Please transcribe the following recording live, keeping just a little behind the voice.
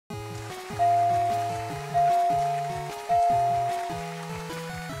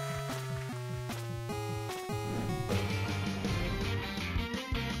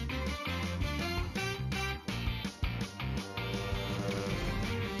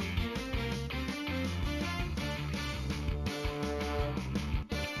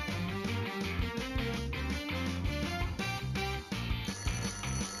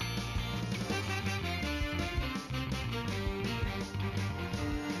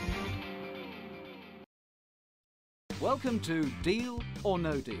Welcome to Deal or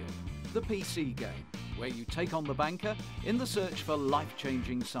No Deal, the PC game, where you take on the banker in the search for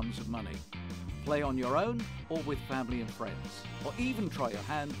life-changing sums of money. Play on your own or with family and friends, or even try your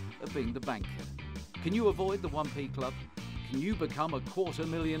hand at being the banker. Can you avoid the 1p club? Can you become a quarter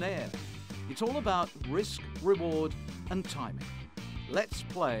millionaire? It's all about risk, reward and timing. Let's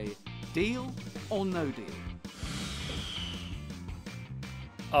play Deal or No Deal.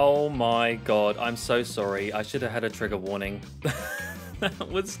 Oh my god, I'm so sorry. I should have had a trigger warning. That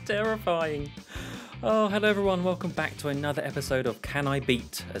was terrifying. Oh, hello everyone, welcome back to another episode of Can I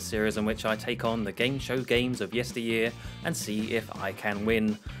Beat, a series in which I take on the game show games of yesteryear and see if I can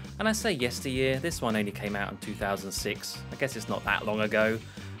win. And I say yesteryear, this one only came out in 2006. I guess it's not that long ago.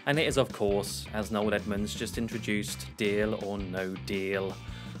 And it is, of course, as Noel Edmonds just introduced, Deal or No Deal.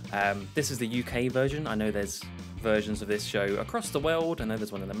 This is the UK version. I know there's versions of this show across the world. I know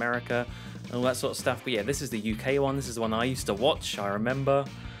there's one in America and all that sort of stuff. But yeah, this is the UK one. This is the one I used to watch, I remember.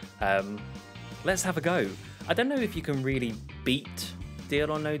 Let's have a go. I don't know if you can really beat Deal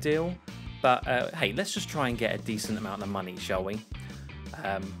or No Deal, but hey, let's just try and get a decent amount of money, shall we?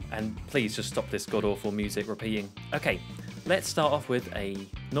 And please just stop this god-awful music repeating. Okay, let's start off with a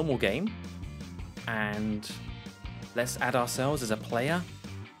normal game, and let's add ourselves as a player.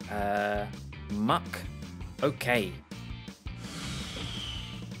 Muck. Okay.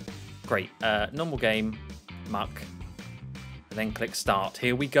 Great. Normal game, Muck. And then click start.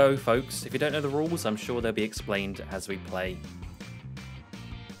 Here we go, folks. If you don't know the rules, I'm sure they'll be explained as we play.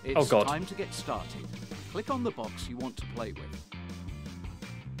 It's time to get started. Click on the box you want to play with.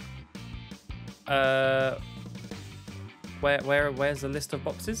 Where's the list of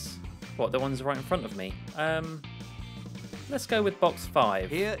boxes? What, the ones right in front of me? Let's go with box 5.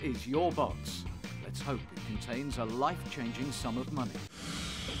 Here is your box. Let's hope it contains a life-changing sum of money.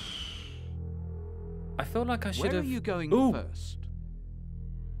 I feel like I should have... Where are you going first?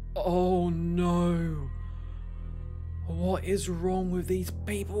 Oh no. What is wrong with these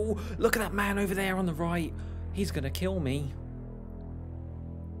people? Look at that man over there on the right. He's gonna kill me.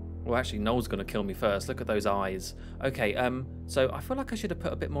 Well, actually, Noel's going to kill me first. Look at those eyes. Okay, so I feel like I should have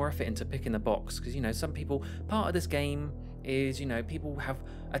put a bit more effort into picking the box. Because, you know, some people... Part of this game is, you know, people have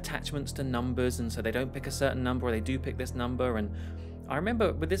attachments to numbers. And so they don't pick a certain number, or they do pick this number. And I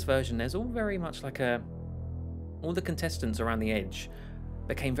remember with this version, there's all very much like a... All the contestants around the edge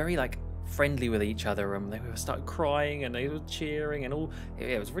became very, like, friendly with each other. And they started crying and they were cheering and all... Yeah,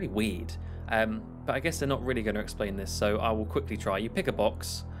 it was really weird. But I guess they're not really going to explain this. So I will quickly try. You pick a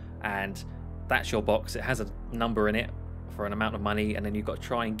box... And that's your box. It has a number in it for an amount of money, and then you've got to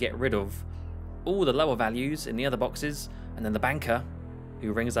try and get rid of all the lower values in the other boxes, and then the banker,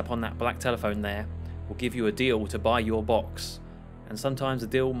 who rings up on that black telephone there, will give you a deal to buy your box. And sometimes the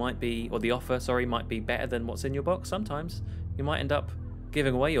deal might be, or the offer, sorry, might be better than what's in your box. Sometimes you might end up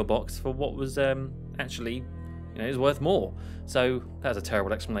giving away your box for what was actually, you know, is worth more. So that was a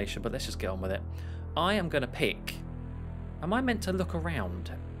terrible explanation, but let's just get on with it. I am going to pick... Am I meant to look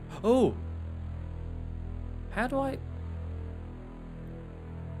around? Oh! How do I...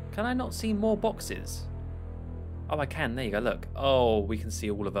 Can I not see more boxes? Oh, I can. There you go. Look. Oh, we can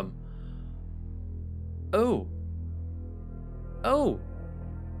see all of them. Oh! Oh!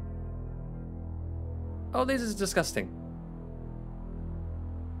 Oh, this is disgusting.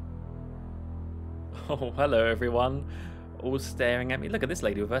 Oh, hello, everyone. All staring at me. Look at this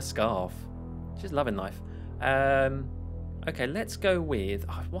lady with her scarf. She's loving life. Okay, let's go with...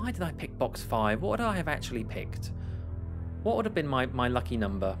 Oh, why did I pick box 5? What would I have actually picked? What would have been my lucky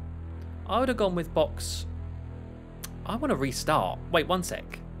number? I would have gone with box... I want to restart. Wait, one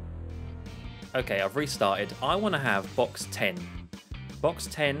sec. Okay, I've restarted. I want to have box 10. Box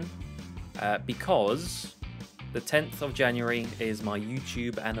 10, because the 10th of January is my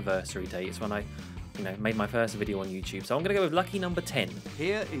YouTube anniversary date. It's when I, you know, made my first video on YouTube. So I'm going to go with lucky number 10.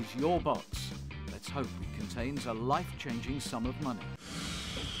 Here is your box. Let's hope it contains a life-changing sum of money.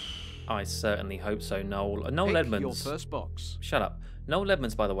 I certainly hope so, Noel. Noel Edmonds. Your first box. Shut up. Noel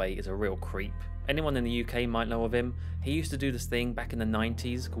Edmonds, by the way, is a real creep. Anyone in the UK might know of him. He used to do this thing back in the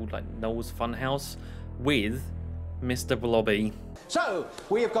 90s called like Noel's Funhouse with Mr. Blobby. So,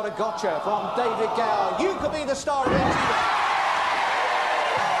 we have got a gotcha from David Gower. You could be the star of it.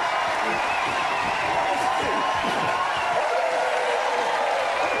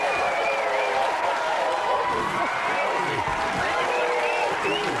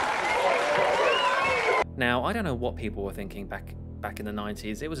 Now, I don't know what people were thinking back in the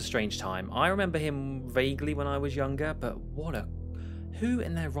 90s. It was a strange time. I remember him vaguely when I was younger, but who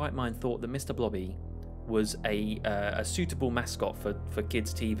in their right mind thought that Mr. Blobby was a suitable mascot for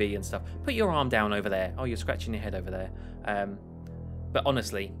kids' TV and stuff. Put your arm down over there. Oh, you're scratching your head over there. But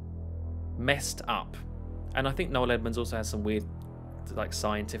honestly, messed up. And I think Noel Edmonds also has some weird, like,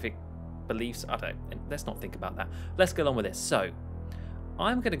 scientific beliefs. I don't know. Let's not think about that. Let's get on with this. So,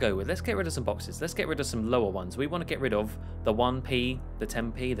 I'm going to go with, let's get rid of some boxes. Let's get rid of some lower ones. We want to get rid of the 1p, the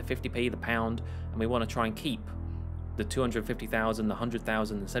 10p, the 50p, the pound, and we want to try and keep the 250,000, the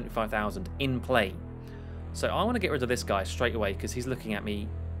 100,000, the 75,000 in play. So I want to get rid of this guy straight away because he's looking at me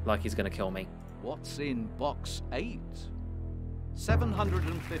like he's going to kill me. What's in box 8?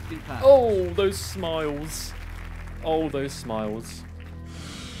 £750. Oh, those smiles. Oh, those smiles.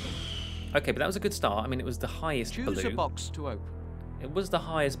 Okay, but that was a good start. I mean, it was the highest blue. Choose a box to open. It was the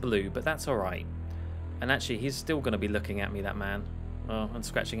highest blue, but that's all right. And actually, he's still going to be looking at me, that man. Oh, and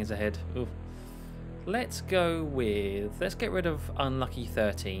scratching his head. Oof. Let's go with... Let's get rid of Unlucky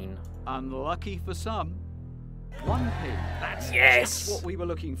 13. Unlucky for some. 1p. That's yes! what we were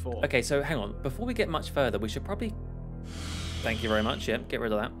looking for. Okay, so hang on. Before we get much further, we should probably... Thank you very much. Yeah, get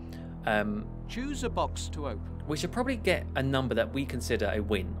rid of that. Choose a box to open. We should probably get a number that we consider a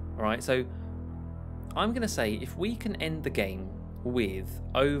win. All right, so I'm going to say if we can end the game with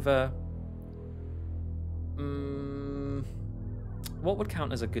over... what would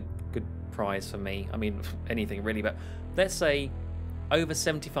count as a good prize for me? I mean, anything really, but let's say over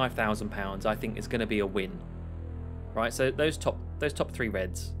 £75,000 I think is going to be a win. Right, so those top 3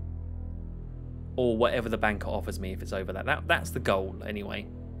 reds, or whatever the banker offers me if it's over that's the goal anyway.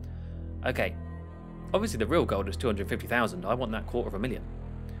 Okay, obviously the real goal is 250,000. I want that $250,000.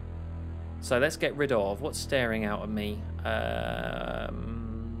 So let's get rid of what's staring out at me.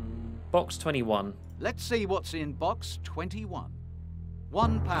 Box 21. Let's see what's in box 21.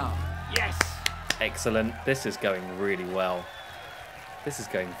 £1. Yes! Excellent. This is going really well. This is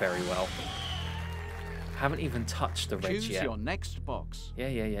going very well. Haven't even touched the reds yet. Choose your next box.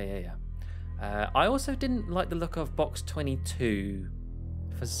 Yeah. I also didn't like the look of box 22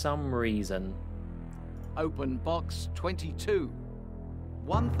 for some reason. Open box 22.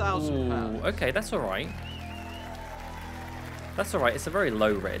 £1,000. Okay, that's all right. That's all right. It's a very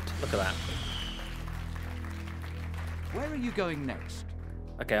low red. Look at that. Where are you going next?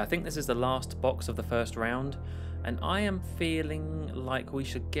 Okay, I think this is the last box of the first round, and I am feeling like we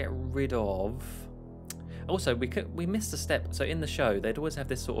should get rid of... Also, we missed a step. So in the show, they'd always have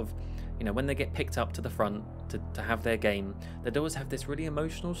this sort of, you know, when they get picked up to the front to have their game, they'd always have this really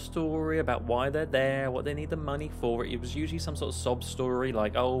emotional story about why they're there, what they need the money for. It was usually some sort of sob story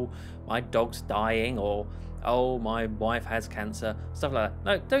like, oh, my dog's dying, or oh, my wife has cancer, stuff like that.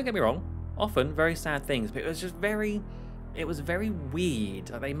 No, don't get me wrong. Often very sad things, but it was just very... It was very weird.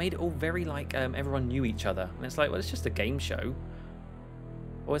 They made it all very like everyone knew each other, and it's like, well, it's just a game show.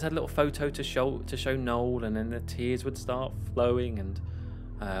 Always had a little photo to show Noel, and then the tears would start flowing, and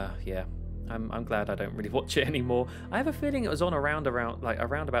yeah, I'm glad I don't really watch it anymore. I have a feeling it was on around about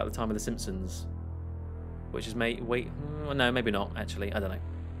the time of The Simpsons, which is no, maybe not actually. I don't know.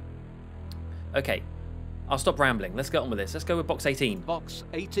 Okay, I'll stop rambling. Let's get on with this. Let's go with box 18. Box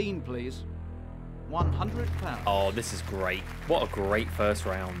 18, please. £100. Oh, this is great. What a great first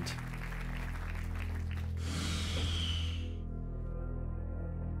round.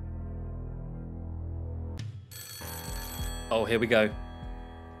 Oh, here we go.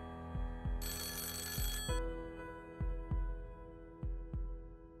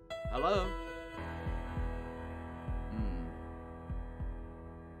 Hello?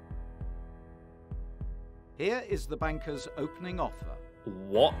 Here is the banker's opening offer.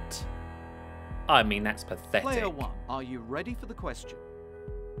 What? I mean, that's pathetic. Player 1, are you ready for the question?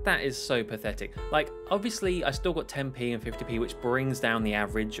 That is so pathetic. Like, obviously, I still got 10p and 50p, which brings down the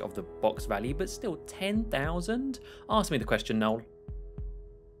average of the box value, but still 10,000? Ask me the question, Noel.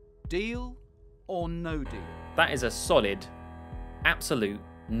 Deal or no deal? That is a solid, absolute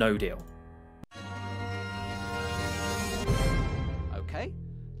no deal. Okay,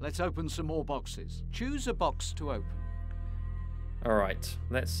 let's open some more boxes. Choose a box to open. All right,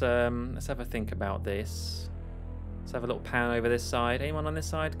 let's have a think about this. Let's have a little pan over this side. Anyone on this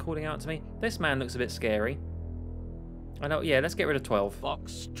side calling out to me? This man looks a bit scary. I know. Yeah, let's get rid of 12.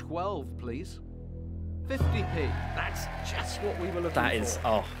 Box 12, please. 50p. That's just what we were looking for. That is.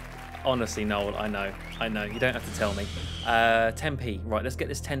 Oh, honestly, Noel. I know. You don't have to tell me. 10p. Right. Let's get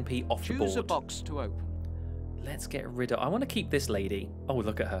this 10p off the board. Choose a box to open. Let's get rid of. I want to keep this lady. Oh,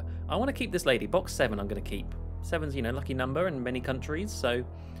 look at her. I want to keep this lady. Box 7. I'm going to keep. 7's, you know, lucky number in many countries. So.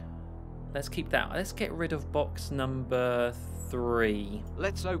 Let's keep that. Let's get rid of box number 3.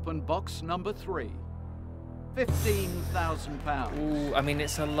 Let's open box number 3. £15,000. Ooh, I mean,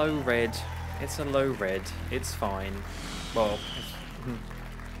 it's a low red. It's a low red. It's fine. Well,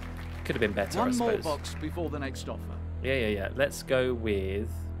 could have been better, I One more suppose. box before the next offer. Yeah. Let's go with...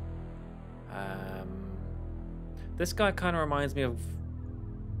 this guy kind of reminds me of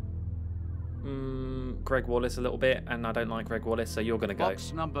Greg Wallace a little bit, and I don't like Greg Wallace, so you're going to go.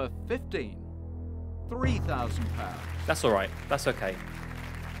 Box number 15. £3,000. That's all right. That's okay.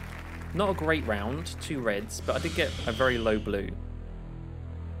 Not a great round, 2 reds, but I did get a very low blue.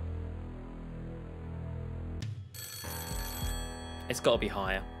 It's got to be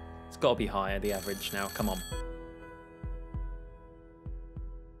higher. It's got to be higher, the average now. Come on.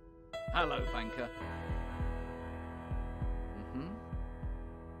 Hello, banker.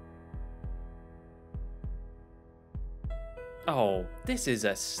 Oh, this is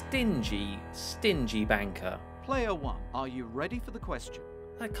a stingy, stingy banker. Player 1, are you ready for the question?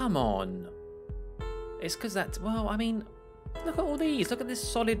 Like, come on. It's because that's... Well, I mean, look at all these. Look at this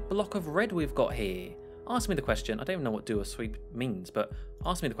solid block of red we've got here. Ask me the question. I don't even know what do or sweep means, but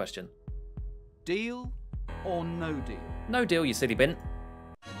ask me the question. Deal or no deal? No deal, you silly bint.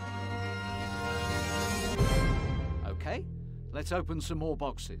 Okay, let's open some more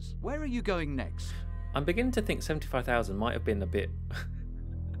boxes. Where are you going next? I'm beginning to think 75,000 might have been a bit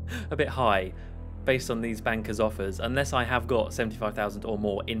a bit high based on these bankers' offers, unless I have got 75,000 or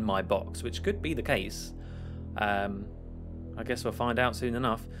more in my box, which could be the case. I guess we'll find out soon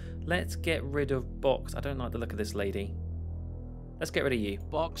enough. Let's get rid of box. I don't like the look of this lady. Let's get rid of you.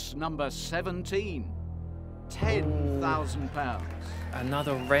 Box number 17. £10,000.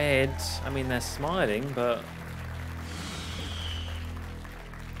 Another red. I mean, they're smiling, but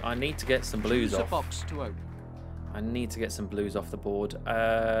I need to get some blues Choose a off. box to open. I need to get some blues off the board.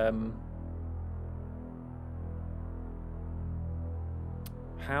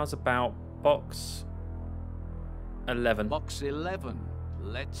 How's about box 11? Box 11.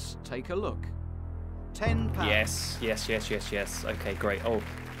 Let's take a look. £10. Yes. Okay, great. Oh,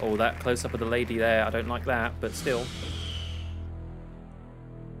 that close up of the lady there. I don't like that, but still.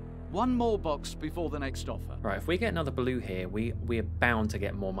 One more box before the next offer. Right, if we get another blue here, we're bound to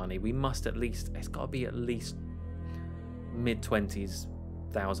get more money. We must at least, it's got to be at least mid-20s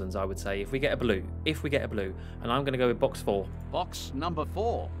thousands, I would say. If we get a blue, and I'm going to go with box 4. Box number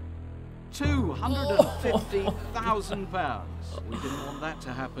 4. £250,000. We didn't want that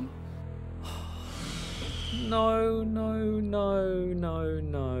to happen. No.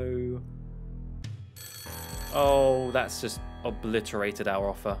 Oh, that's just obliterated our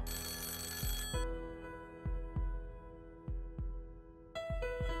offer.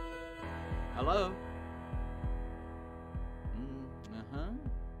 Hello?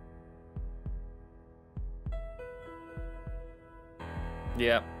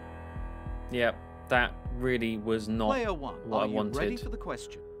 Yep. That really was not Player 1, what I are you wanted. ready for the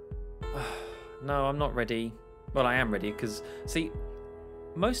question? No, I'm not ready. Well, I am ready because, see,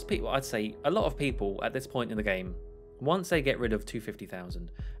 most people, I'd say a lot of people at this point in the game, once they get rid of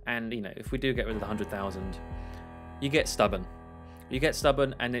 250,000, and, you know, if we do get rid of the 100,000, you get stubborn. You get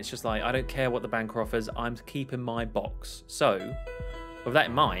stubborn, and it's just like, I don't care what the banker offers, I'm keeping my box. So, with that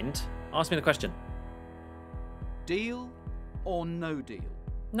in mind, ask me the question. Deal or no deal?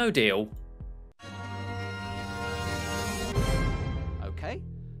 No deal. Okay,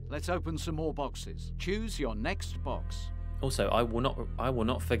 let's open some more boxes. Choose your next box. Also, I will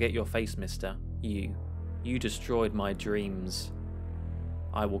not forget your face, mister. You destroyed my dreams.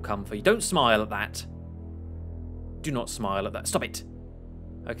 I will come for you. Don't smile at that. Do not smile at that. Stop it.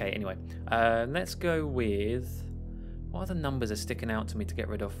 Okay, anyway. Let's go with... What other numbers are sticking out to me to get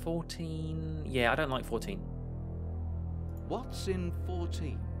rid of? 14... Yeah, I don't like 14. What's in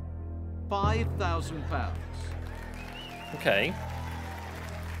 14? £5,000. Okay.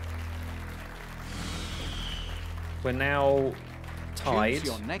 We're now tied. Choose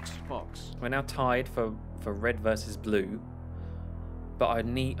your next box. We're now tied for red versus blue. But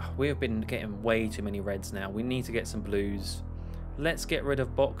we've been getting way too many reds now. We need to get some blues. Let's get rid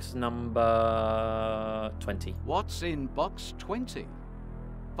of box number 20. What's in box 20?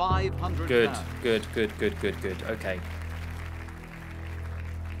 £500. Good. Okay.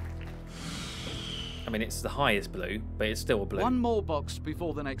 I mean, it's the highest blue, but it's still a blue. One more box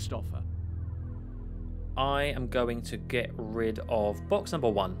before the next offer. I am going to get rid of box number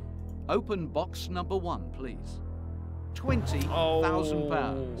 1. Open box number 1, please.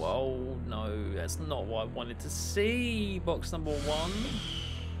 £20,000. Oh no, that's not what I wanted to see. Box number 1.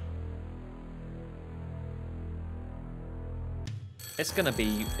 It's gonna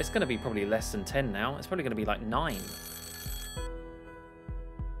be probably less than 10 now. It's probably gonna be like 9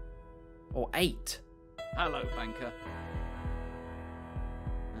 or 8. Hello, banker.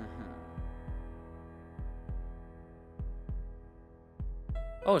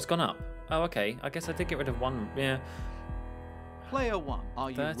 Oh, it's gone up. Oh, okay. I guess I did get rid of one. Yeah. Player 1,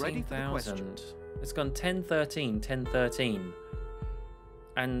 are you ready for the question? 13,000. It's gone 10, 13, 10, 13.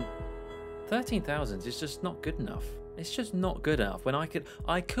 And 13,000 is just not good enough. It's just not good enough when I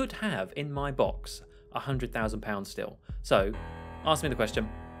could have in my box £100,000 still. So, ask me the question.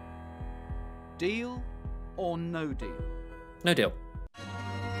 Deal or no deal? No deal.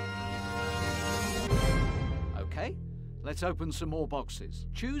 Okay, let's open some more boxes.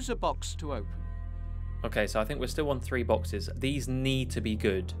 Choose a box to open. Okay, so I think we're still on 3 boxes. These need to be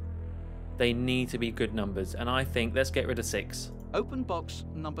good. They need to be good numbers, and I think let's get rid of 6. Open box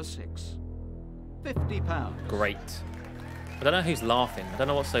number 6. £50. Great. I don't know who's laughing. I don't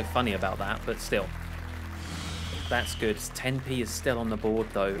know what's so funny about that, but still. That's good. 10p is still on the board,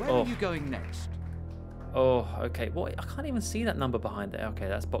 though. Where are you going next? Oh, okay. What? I can't even see that number behind it. Okay,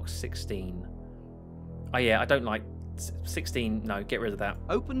 that's box 16. Oh, yeah, I don't like 16. No, get rid of that.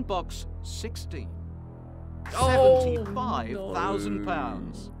 Open box 16. Oh,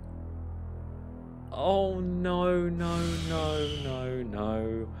 £75,000. Oh, no, no, no, no,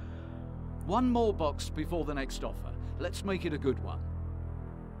 no. One more box before the next offer. Let's make it a good one.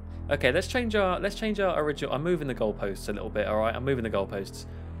 Okay, let's change our original. I'm moving the goalposts a little bit. All right, I'm moving the goalposts.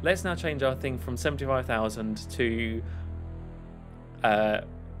 Let's now change our thing from 75,000 to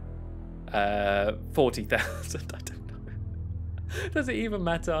 40,000. I don't know. Does it even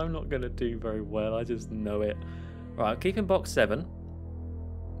matter? I'm not gonna do very well. I just know it. Right, keeping box 7.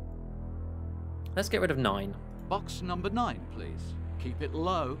 Let's get rid of 9. Box number 9, please. Keep it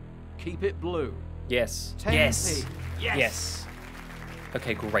low. Keep it blue. Yes. 10p. Yes. Yes.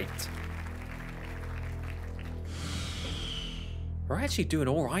 Okay, great. We're actually doing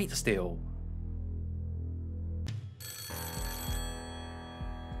all right still.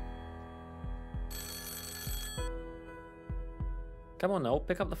 Come on, Noel,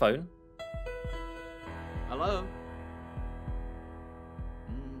 pick up the phone. Hello?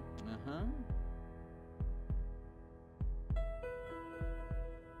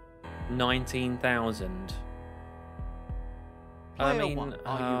 19,000. Player 1,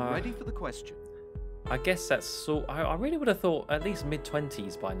 are you ready for the question? I guess that's so. I really would have thought at least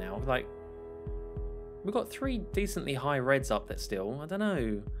mid-20s by now. Like, we've got 3 decently high reds up there still. I don't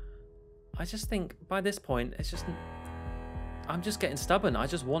know. I just think by this point, it's just. I'm just getting stubborn. I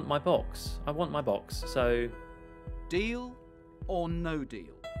just want my box. I want my box. So. Deal or no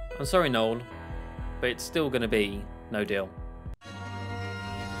deal? I'm sorry, Noel, but it's still going to be no deal.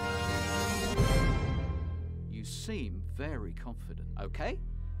 You seem very confident. Okay,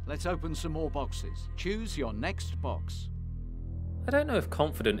 let's open some more boxes. Choose your next box. I don't know if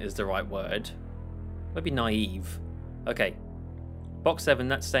confident is the right word. Maybe naive. Okay. Box 7,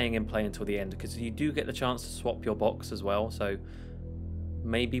 that's staying in play until the end, because you do get the chance to swap your box as well, so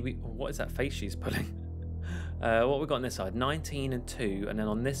maybe we... What is that face she's pulling? What we got on this side? 19 and 2, and then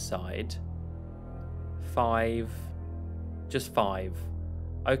on this side, 5... Just 5.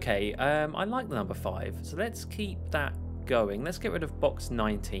 Okay, I like the number 5, so let's keep that going. Let's get rid of box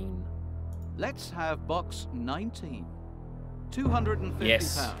 19. Let's have box 19. £250.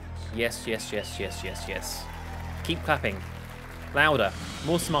 Yes. Yes, yes, yes, yes, yes, yes. Keep clapping. Louder.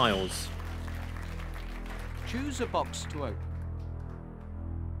 More smiles. Choose a box to open.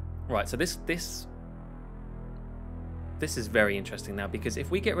 Right, so this is very interesting now, because if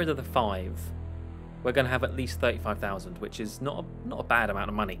we get rid of the 5, we're going to have at least 35,000, which is not a bad amount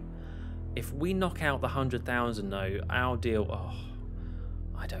of money. If we knock out the 100,000 though, our deal, oh,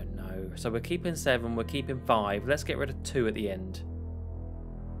 I don't know. So we're keeping 7, we're keeping 5. Let's get rid of 2 at the end.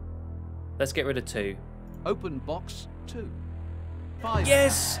 Let's get rid of 2. Open box 2. 5.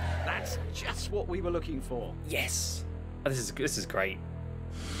 Yes! That's just what we were looking for. Yes! Oh, this is great.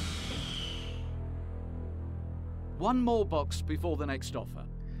 One more box before the next offer.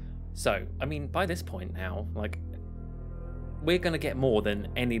 So, I mean, by this point now, like, we're going to get more than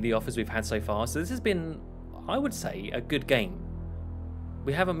any of the offers we've had so far. So this has been, I would say, a good game.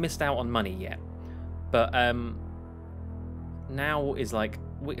 We haven't missed out on money yet. But now is like,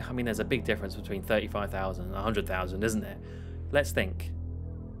 I mean, there's a big difference between 35,000 and 100,000, isn't there? Let's think.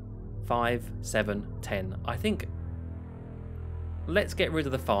 5, 7, 10. I think, let's get rid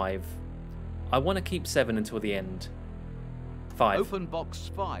of the 5. I want to keep 7 until the end. 5. Open box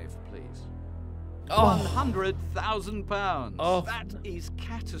 5, please. Oh. £100,000. Oh. That is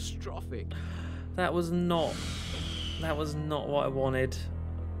catastrophic. That was not what I wanted.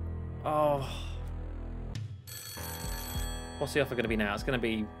 Oh. What's the offer going to be now? It's going to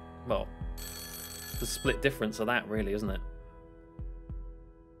be, well, the split difference of that, really, isn't it?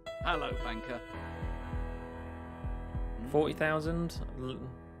 Hello, banker. 40,000?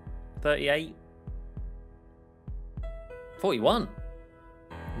 38? 41?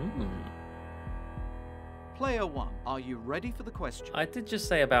 Player 1, are you ready for the question? I did just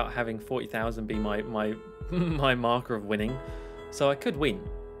say about having 40,000 be my my marker of winning, so I could win.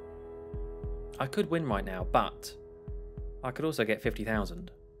 I could win right now, but I could also get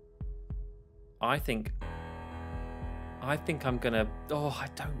 50,000. I think I'm gonna. Oh, I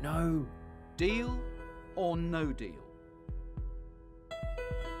don't know. Deal or no deal?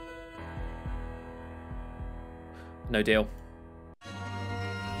 No deal.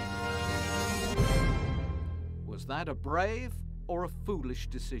 Was that a brave or a foolish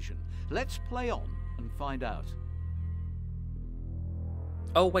decision? Let's play on and find out.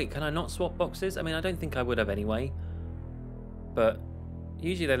 Oh wait, can I not swap boxes? I mean, I don't think I would have anyway. But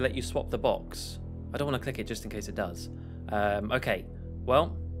usually they let you swap the box. I don't want to click it just in case it does. Okay,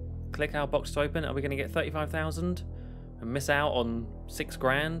 well, click our box to open. Are we going to get 35,000 and miss out on 6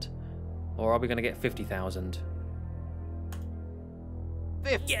 grand? Or are we going to get 50,000?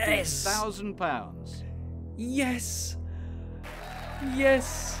 £50,000. Yes!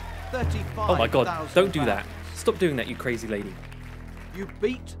 Yes! 35,000. Oh my god, don't do that. Stop doing that, you crazy lady. You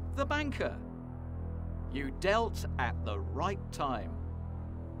beat the banker. You dealt at the right time.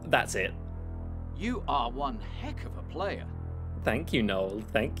 That's it. You are one heck of a player. Thank you, Noel.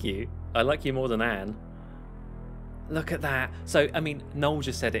 Thank you. I like you more than Anne. Look at that. So, I mean, Noel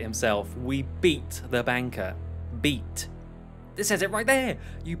just said it himself. We beat the banker. Beat. It says it right there.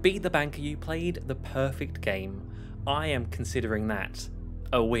 You beat the banker. You played the perfect game. I am considering that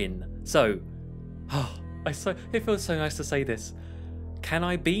a win. So, it feels so nice to say this. Can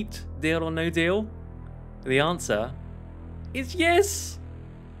I beat Deal or No Deal? The answer is yes.